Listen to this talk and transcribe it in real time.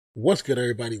What's good,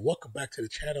 everybody? Welcome back to the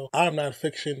channel. I'm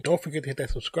NONPFIXION. Don't forget to hit that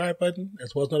subscribe button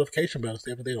as well as notification bell to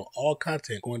stay up to date on all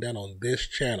content going down on this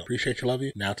channel. Appreciate you, love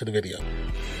you. Now to the video.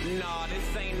 Nah,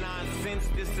 this ain't nonsense,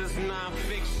 this is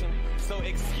non-fiction. So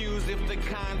excuse if the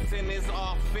content is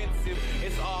offensive,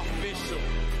 it's official.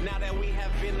 Now that we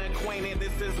have been acquainted,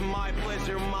 this is my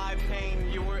pleasure, my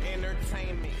pain, your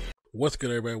entertainment. What's good,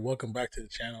 everybody? Welcome back to the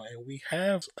channel, and we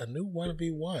have a new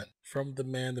 1v1 from the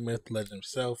man, the myth, the legend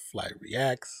himself,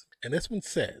 Flightreacts. And this one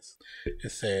says,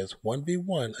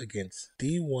 1v1 against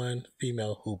D1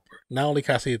 female hooper. Not only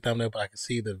can I see the thumbnail, but I can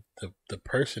see the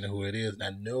person who it is.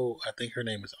 And I think her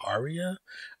name is Aria.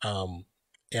 And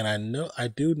I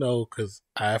do know because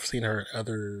I've seen her in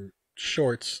other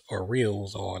shorts or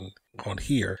reels on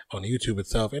here on YouTube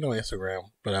itself and on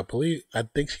Instagram. But I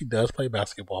think she does play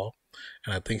basketball.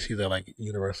 And I think she's at like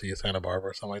University of Santa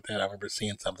Barbara or something like that. I remember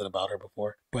seeing something about her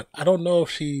before, but I don't know if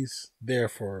she's there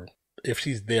for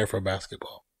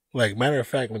basketball. Like, matter of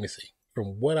fact, let me see.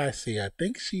 From what I see, I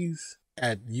think she's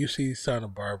at UC Santa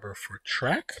Barbara for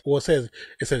track. Well, it says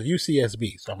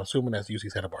UCSB, so I'm assuming that's UC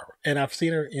Santa Barbara. And I've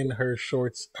seen her in her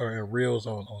shorts or in reels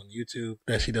on YouTube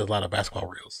that she does a lot of basketball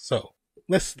reels. So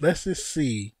let's just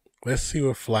see. Let's see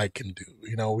what Flight can do.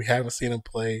 You know, we haven't seen him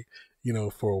play, you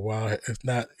know, for a while. It's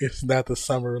not the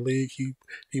summer league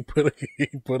he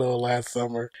put on last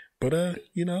summer. But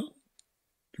you know,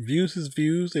 views is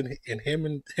views, and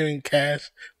him and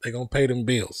Cash, they gonna pay them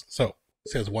bills. So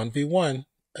it says 1v1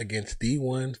 against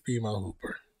D1 female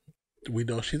hooper. We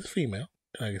know she's a female.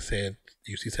 Like I said,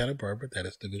 UC Santa Barbara, that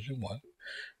is Division 1.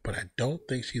 But I don't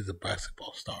think she's a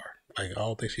basketball star. Like, I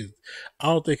don't think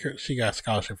she got a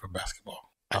scholarship for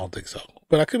basketball. I don't think so.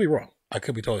 But I could be wrong. I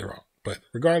could be totally wrong. But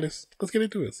regardless, let's get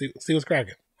into it. See what's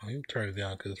cracking. Let me turn it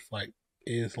down because Flight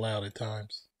is loud at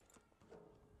times.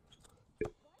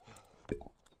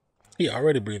 He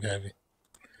already breathing heavy.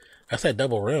 That's that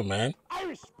double rim, man.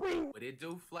 Irish Spring. What it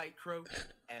do, Flight Crew?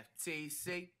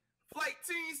 FTC. Flight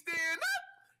team stand up.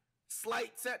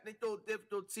 Slight technical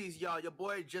difficulties, y'all. Your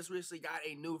boy just recently got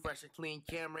a new, fresh and clean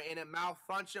camera, and it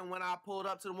malfunctioned when I pulled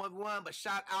up to the 1v1. But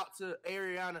shout out to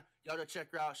Ariana. Y'all go check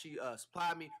her out. She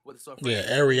supplied me with a software.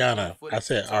 Yeah, Ariana. I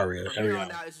said Aria. Ariana.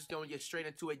 Now it's just gonna get straight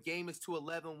into it. Game is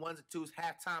 2-11, 1s and 2s,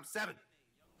 halftime 7.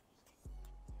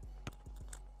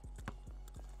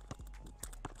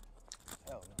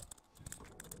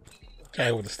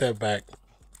 Okay, with the step back.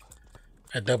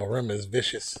 That double rim is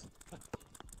vicious.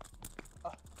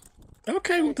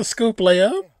 Okay, with the scoop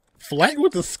layup. Flight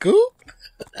with the scoop?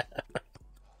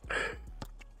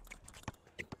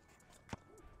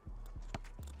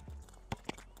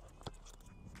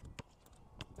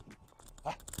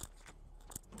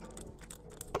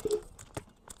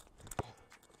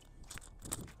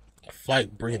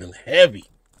 Flight breathing heavy.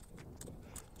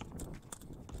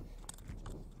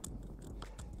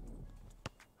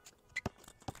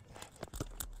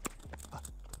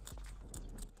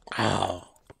 Oh.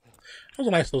 That was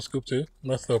a nice little scoop too.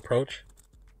 Nice little approach.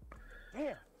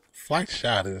 Flight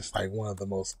shot is like one of the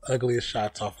most ugliest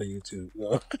shots off of YouTube.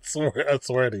 I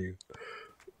swear to you.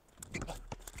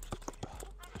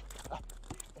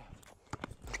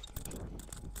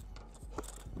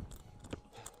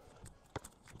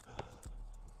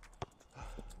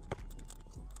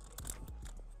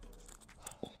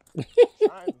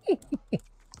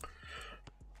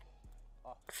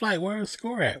 Flight, where's the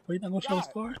score at? Were you not gonna show the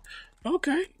score?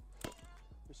 Okay.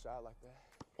 Shot like that.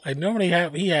 Like, normally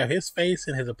he have his face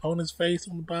and his opponent's face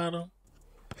on the bottom.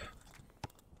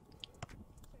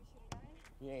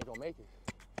 You ain't gonna make it.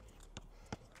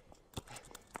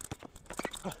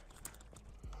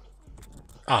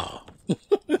 Oh.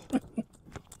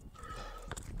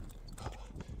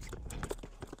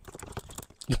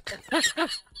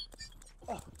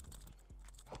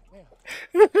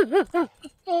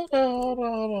 Hold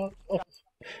on.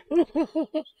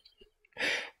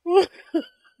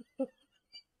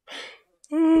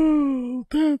 Oh,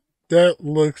 that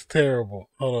looks terrible.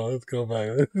 Hold on, let's go back.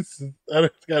 I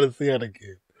just gotta see it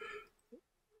again.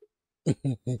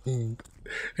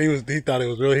 He thought it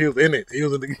was real. He was in it. He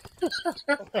was in the.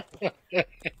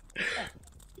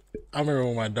 I remember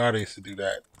when my daughter used to do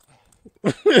that.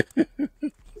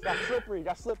 Got slippery.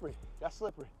 I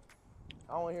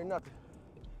don't want to hear nothing.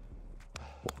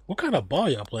 What kind of ball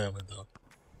y'all playing with though?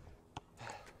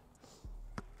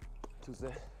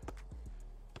 Tuesday.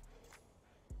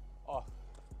 Off.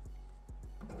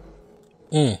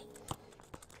 Come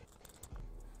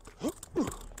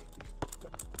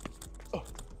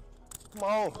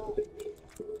on.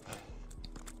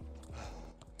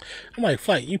 I'm like,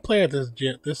 Flight, you play at this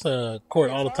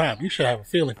court all the time. You should have a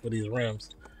feeling for these rims.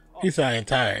 He's saying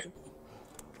tired.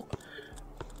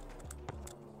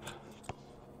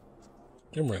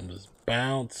 Them rims is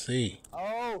bouncy.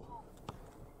 Oh.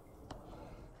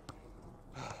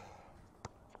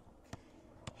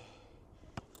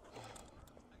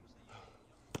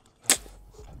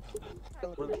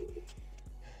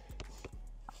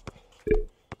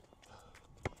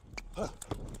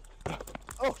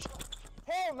 Oh,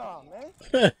 hell no,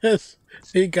 man.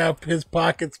 He got his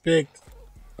pockets picked.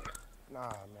 Nah,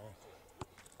 man.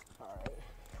 All right.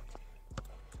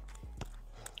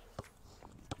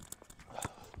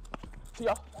 See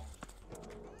y'all.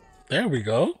 There we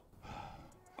go.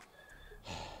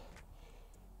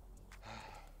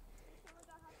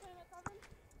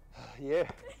 Yeah.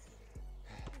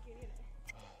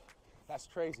 That's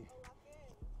crazy.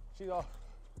 She's off.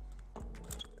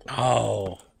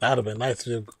 Oh, that'd have been nice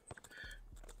to.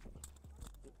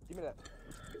 Give me that.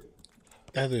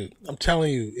 That dude, I'm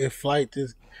telling you, if Flight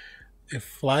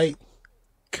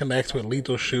connects with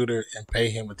Lethal Shooter and pay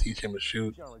him to teach him to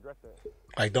shoot, She don't regret that.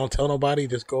 like don't tell nobody,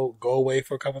 just go away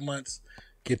for a couple months,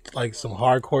 get like some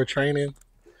hardcore training,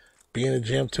 be in the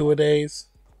gym 2 a days,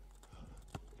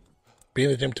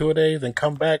 and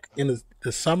come back in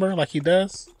the summer like he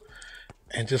does,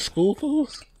 and just school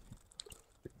fools.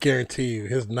 Guarantee you,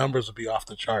 his numbers will be off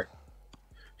the chart.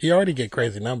 He already get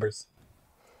crazy numbers.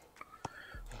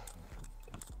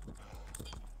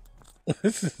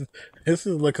 This is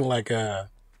looking like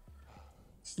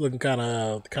it's looking kind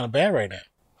of bad right now.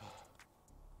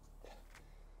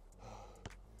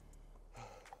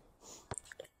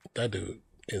 That dude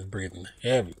is breathing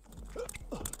heavy.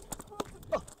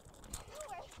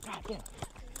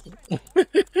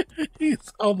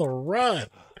 He's on the run.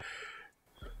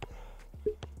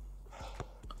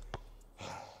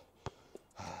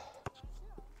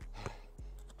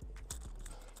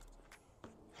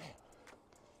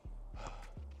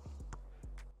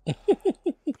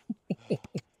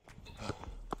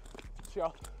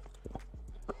 All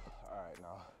right,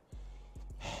 now.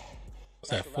 What's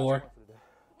that, 4?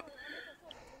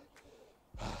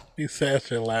 He said that's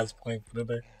your last point for the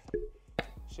day.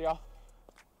 See y'all.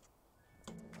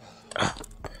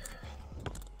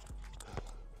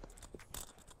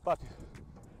 Fuck it.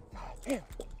 God damn.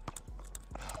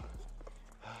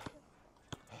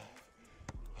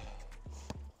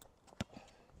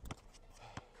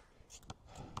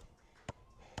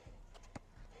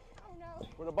 Oh no.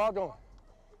 Where the ball going?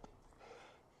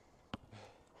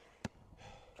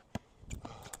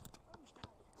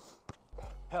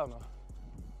 Hell no.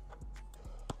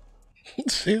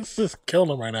 She's just killing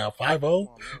him right now. 5-0?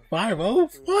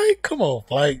 5-0? Flight? Come on,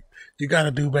 Flight. You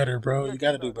gotta do better, bro. You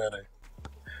gotta do better.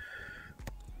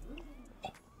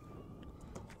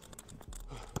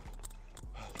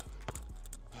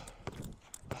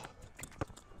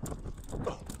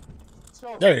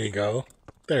 There you go.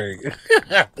 There you go.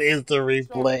 There's the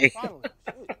replay.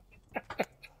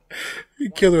 You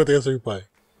killed it with the instant replay.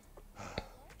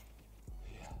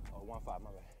 Oh, 1-5,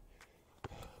 my bad.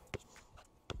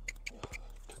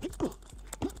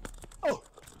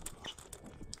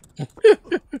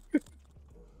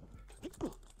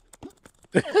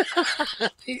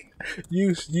 You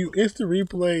instant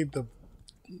replay the.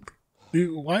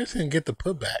 Why didn't get the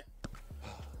putback?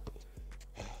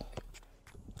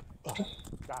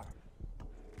 Got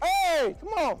her. Hey, come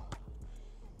on.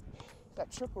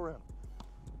 That triple rim.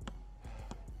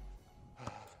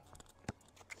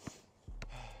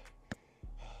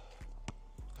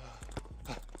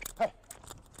 Hey.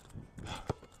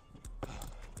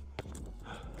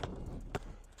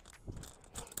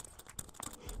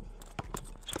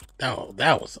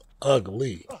 That was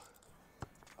ugly. Oh,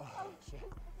 shit.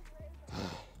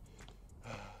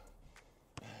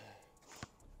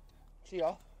 See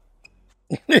y'all.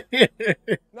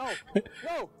 No,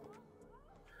 no.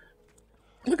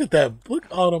 Look at that. Look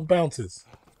at all them bounces.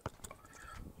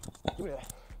 Give me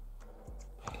that.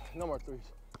 No more threes.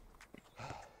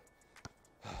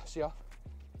 See y'all.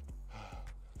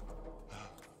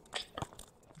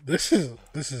 This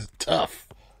is tough.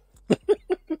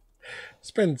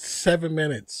 It's been 7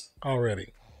 minutes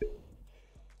already.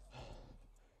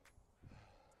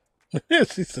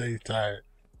 She said he's tired.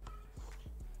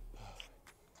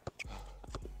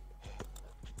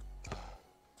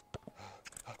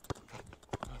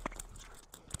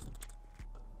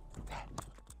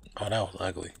 Oh, that was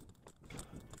ugly.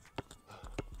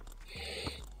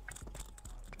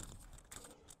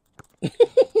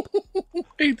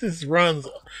 He just runs.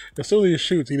 As soon as he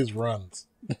shoots, he just runs.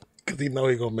 Because he know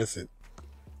he gonna miss it.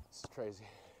 It's crazy.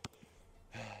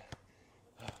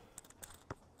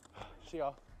 See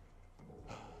y'all.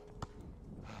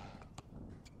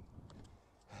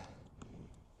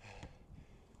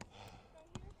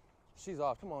 She's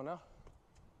off. Come on now.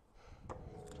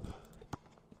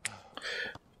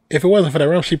 If it wasn't for that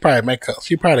room, she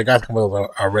probably got some of those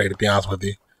already. To be honest with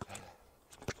you.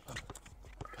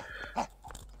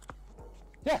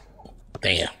 Yeah.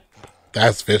 Damn,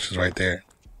 that's vicious right there.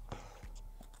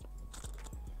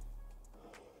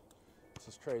 This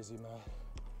is crazy, man.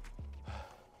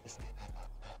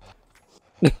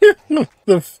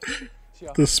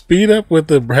 The speed up with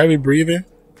the heavy breathing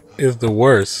is the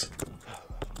worst.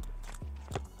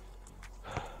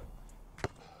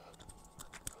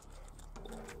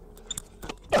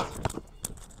 Are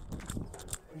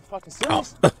you fucking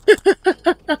serious? Oh.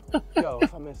 Yo,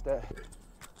 if I missed that.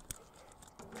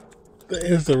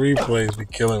 The instant replays be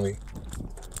killing me.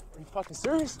 Are you fucking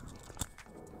serious?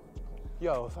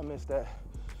 Yo, if I missed that.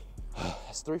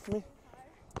 That's 3 for me?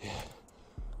 Yeah.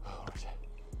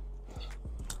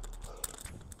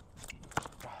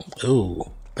 Ooh,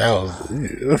 that was.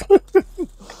 It's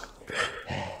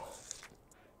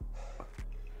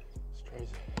crazy.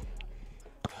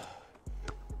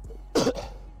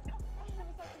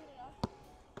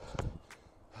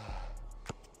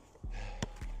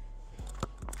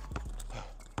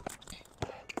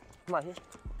 Come right here.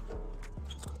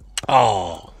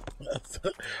 Oh,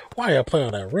 why y'all play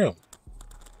on that rim?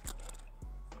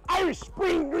 Irish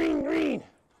spring green.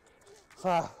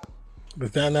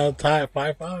 Is that now tied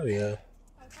 5-5? Yeah.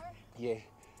 Yeah.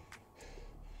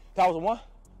 That was a 1?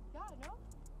 Yeah, no.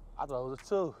 I thought it was a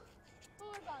 2. Who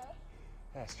was that?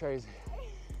 That's crazy.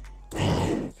 I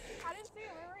didn't see it.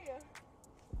 Where were you?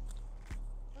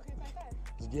 Okay, it's right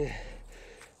there.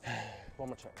 Yeah. One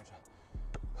more check.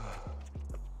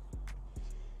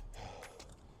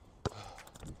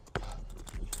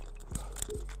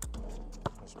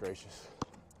 That's gracious.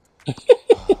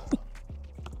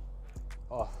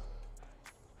 Oh.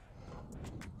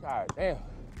 God damn.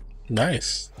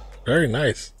 Nice. Very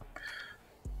nice.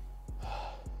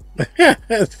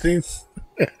 She's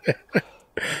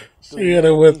she hit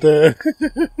it with the.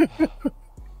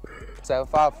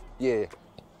 7-5? Yeah.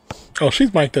 Oh,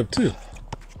 she's mic'd up too.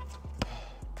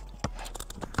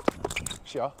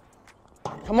 Sure.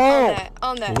 Come on.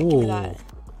 On that. Give me that.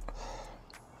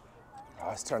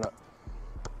 Let's turn up.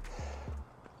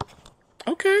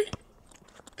 Okay.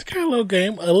 It's got a little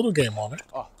game on it.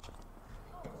 Oh.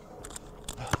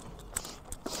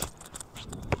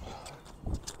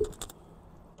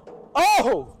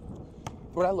 Oh!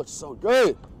 Bro, that looks so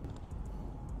good.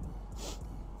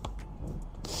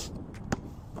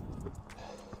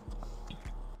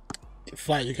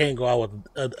 Flight, you can't go out with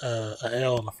a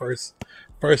L on the first.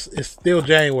 It's still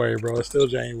January, bro. It's still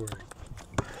January.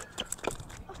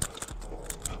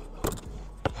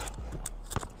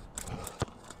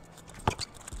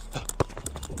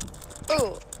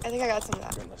 Oh, I think I got some of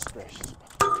that. Goodness gracious.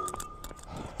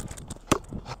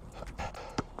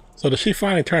 So did she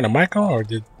finally turn the mic on, or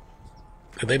did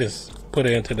they just put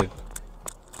it into the?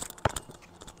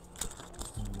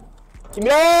 Give me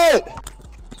that!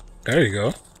 There you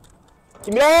go.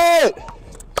 Give me that!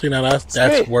 See, now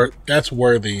that's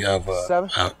worthy of a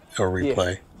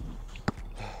replay.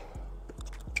 Yeah.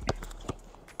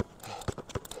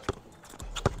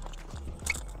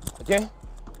 Again?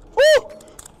 Woo!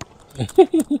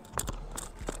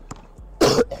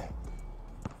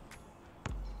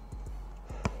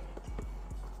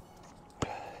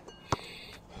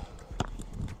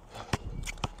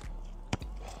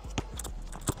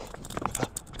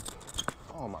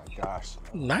 Oh my gosh.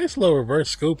 Nice little reverse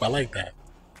scoop. I like that.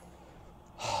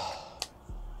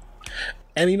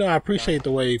 And you know, I appreciate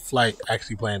the way Flight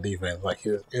actually playing defense. Like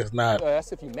it's not. Yeah,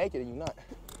 that's if you make it and you're not.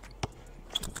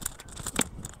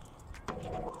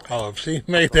 Oh, if she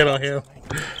made that on him.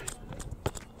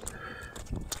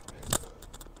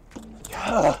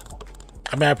 Yeah.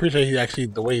 I mean, I appreciate he actually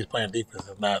the way he's playing defense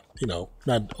is not,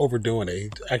 not overdoing it.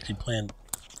 He's actually playing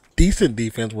decent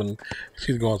defense when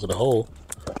she's going to the hole.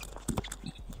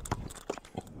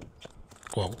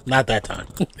 Well, not that time.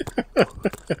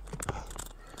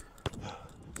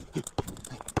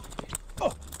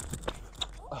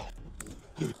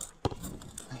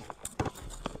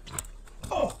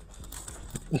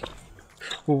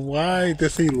 Why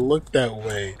does he look that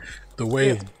way? The way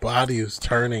his body is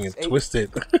turning and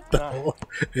twisted.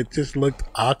 It just looked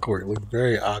awkward. It looked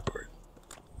very awkward.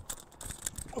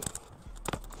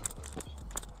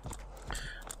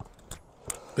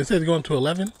 They said going to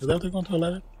 11? Is that what they're going to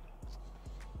 11?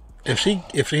 If she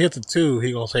hits a 2,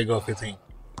 he gonna say go 15.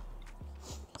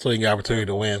 So he got opportunity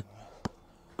to win.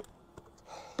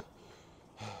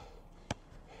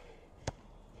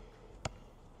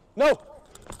 No.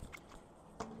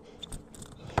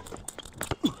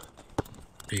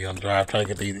 He gonna drive, try to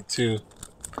get the easy 2.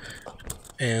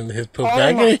 And his put Oh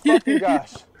back my in. fucking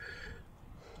gosh.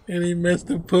 And he missed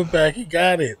the putback. He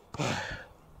got it.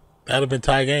 That'd have been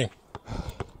tie game.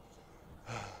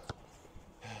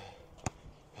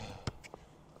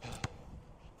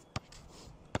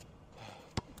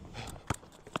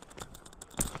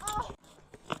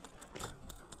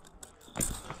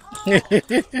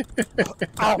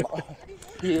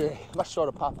 Yeah, my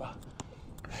shoulder pop out.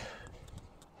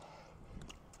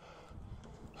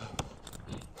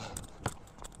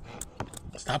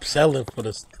 Stop selling for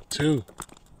the 2.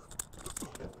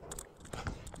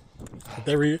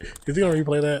 Is he gonna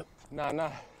replay that?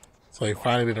 Nah. So he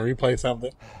finally didn't replay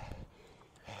something.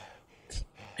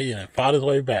 He fought his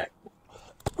way back.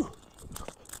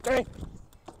 Dang.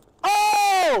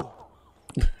 Oh!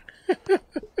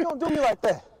 Don't do me like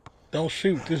that. Don't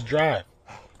shoot, just drive.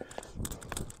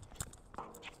 Oh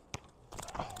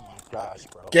my gosh,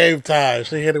 bro. Game time.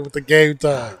 She hit it with the game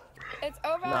time. It's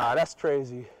over. Nah, that's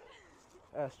crazy.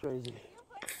 That's crazy.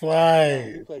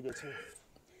 Fly. You play good too.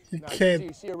 You Nah,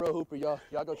 can't. see a real hooper, y'all.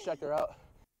 Y'all go check her out.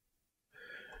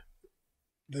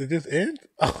 Did it just end?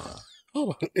 Oh,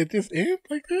 hold on. It just ends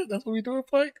like that? That's what we doing,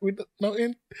 Flake? No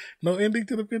ending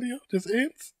to the video? Just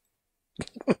ends?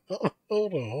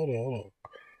 Hold on.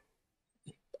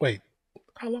 Wait,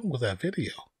 how long was that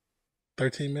video?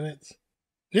 13 minutes?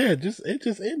 Yeah, it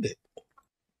just ended.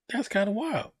 That's kind of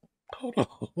wild. Hold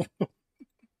on.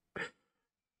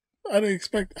 I didn't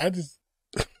expect.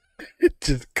 It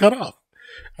just cut off.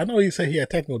 I know he said he had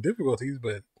technical difficulties,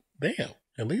 but damn,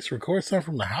 at least record something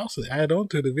from the house and add on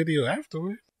to the video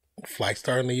afterward. Flight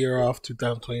starting the year off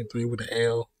 2023 with an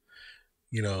L,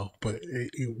 but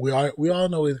we all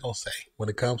know what he's gonna say when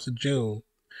it comes to June.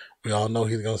 We all know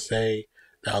he's gonna say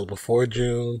that was before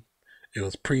June. It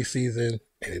was preseason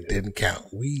and it didn't count.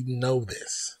 We know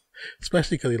this,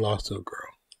 especially because he lost to a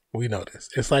girl. We know this.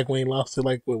 It's like when he lost to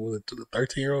what was it, to the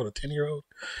 13-year-old or 10-year-old.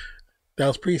 That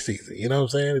was preseason. You know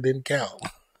what I'm saying? It didn't count.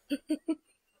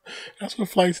 That's what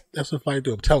Flight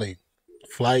do. I'm telling you,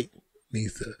 Flight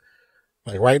needs to,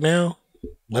 right now,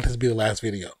 let this be the last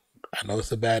video. I know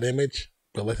it's a bad image,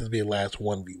 but let this be the last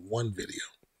 1v1 video.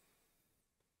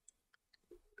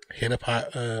 Hit up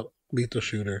Lethal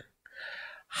Shooter.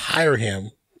 Hire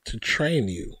him to train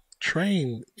you.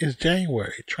 Train is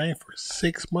January. Train for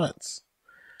 6 months.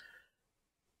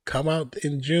 Come out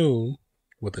in June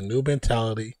with a new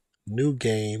mentality, new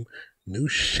game, new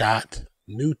shot,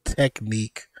 new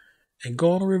technique, and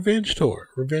go on a revenge tour.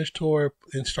 Revenge tour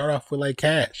and start off with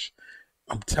cash.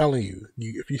 I'm telling you,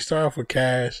 if you start off with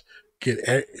cash,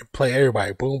 play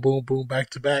everybody, boom, boom, boom,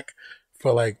 back to back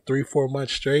for 3-4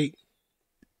 months straight.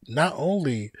 Not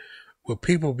only will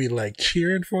people be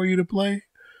cheering for you to play,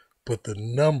 but the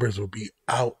numbers will be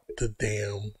out the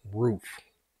damn roof.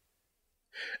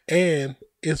 And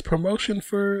it's promotion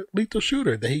for Lethal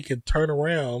Shooter that he can turn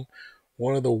around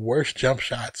one of the worst jump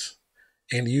shots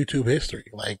in YouTube history.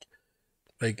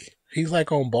 He's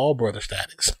on Ball Brother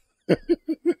status.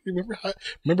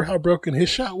 Remember how broken his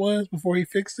shot was before he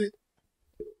fixed it?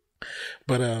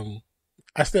 But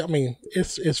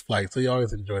it's Flight, so you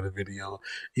always enjoy the video.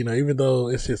 Even though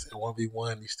it's just a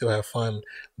 1v1, you still have fun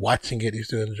watching it. You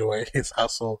still enjoy his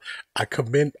hustle. I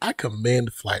commend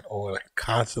Flight on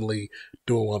constantly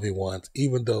doing 1v1s,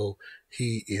 even though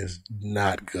he is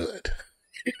not good.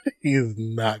 He is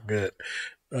not good.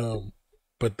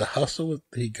 But the hustle,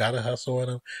 he got a hustle in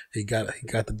him. He got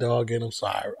the dog in him. So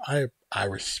I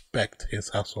respect his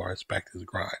hustle. I respect his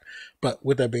grind. But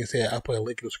with that being said, I'll put a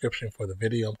link in the description for the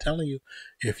video. I'm telling you,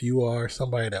 if you are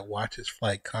somebody that watches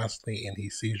Flight constantly and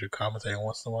he sees your comments every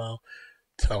once in a while,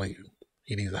 I'm telling you,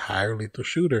 he needs a higher Lethal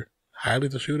Shooter. Higher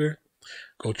Lethal Shooter.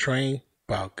 Go train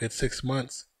about a good 6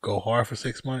 months. Go hard for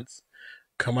 6 months.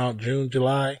 Come out June,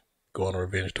 July. Go on a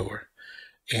revenge tour.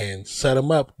 And set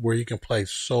them up where you can play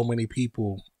so many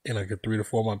people in a 3 to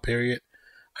 4 month period.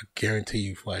 I guarantee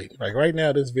you, Flight. Right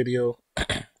now, this video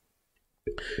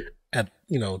at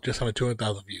just under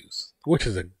 200,000 views, which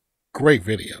is a great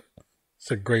video.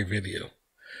 It's a great video.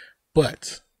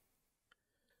 But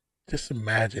just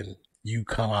imagine you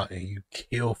come out and you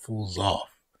kill fools off.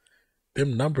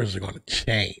 Them numbers are going to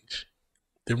change.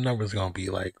 Them numbers are going to be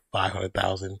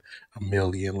 500,000, a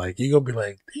million. You're going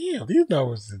to be damn, these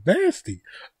numbers is nasty.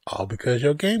 All because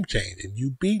your game changed and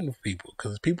you beating people.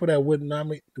 Because people that wouldn't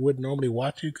normally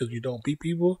watch you because you don't beat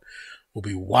people will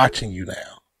be watching you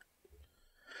now.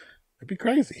 It'd be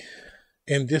crazy.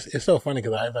 And it's so funny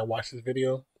because as I watch this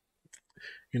video,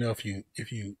 if you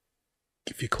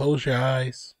close your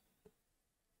eyes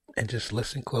and just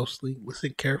listen closely,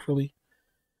 listen carefully,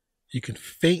 you can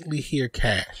faintly hear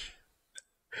Cash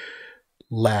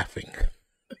laughing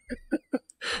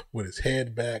with his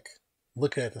head back,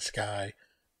 looking at the sky,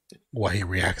 while he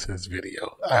reacts to this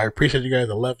video. I appreciate you guys.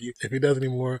 I love you. If he does any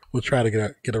more, we'll try to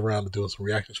get around to doing some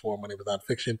reactions for him. My name is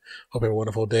NONPFIXION. Hope you have a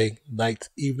wonderful day, night,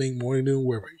 evening, morning, noon,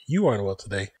 wherever you are in the world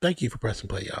today. Thank you for pressing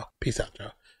play, y'all. Peace out,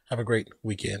 y'all. Have a great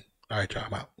weekend. All right, y'all.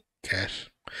 I'm out. Cash,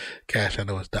 I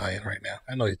know is dying right now.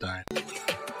 I know he's dying.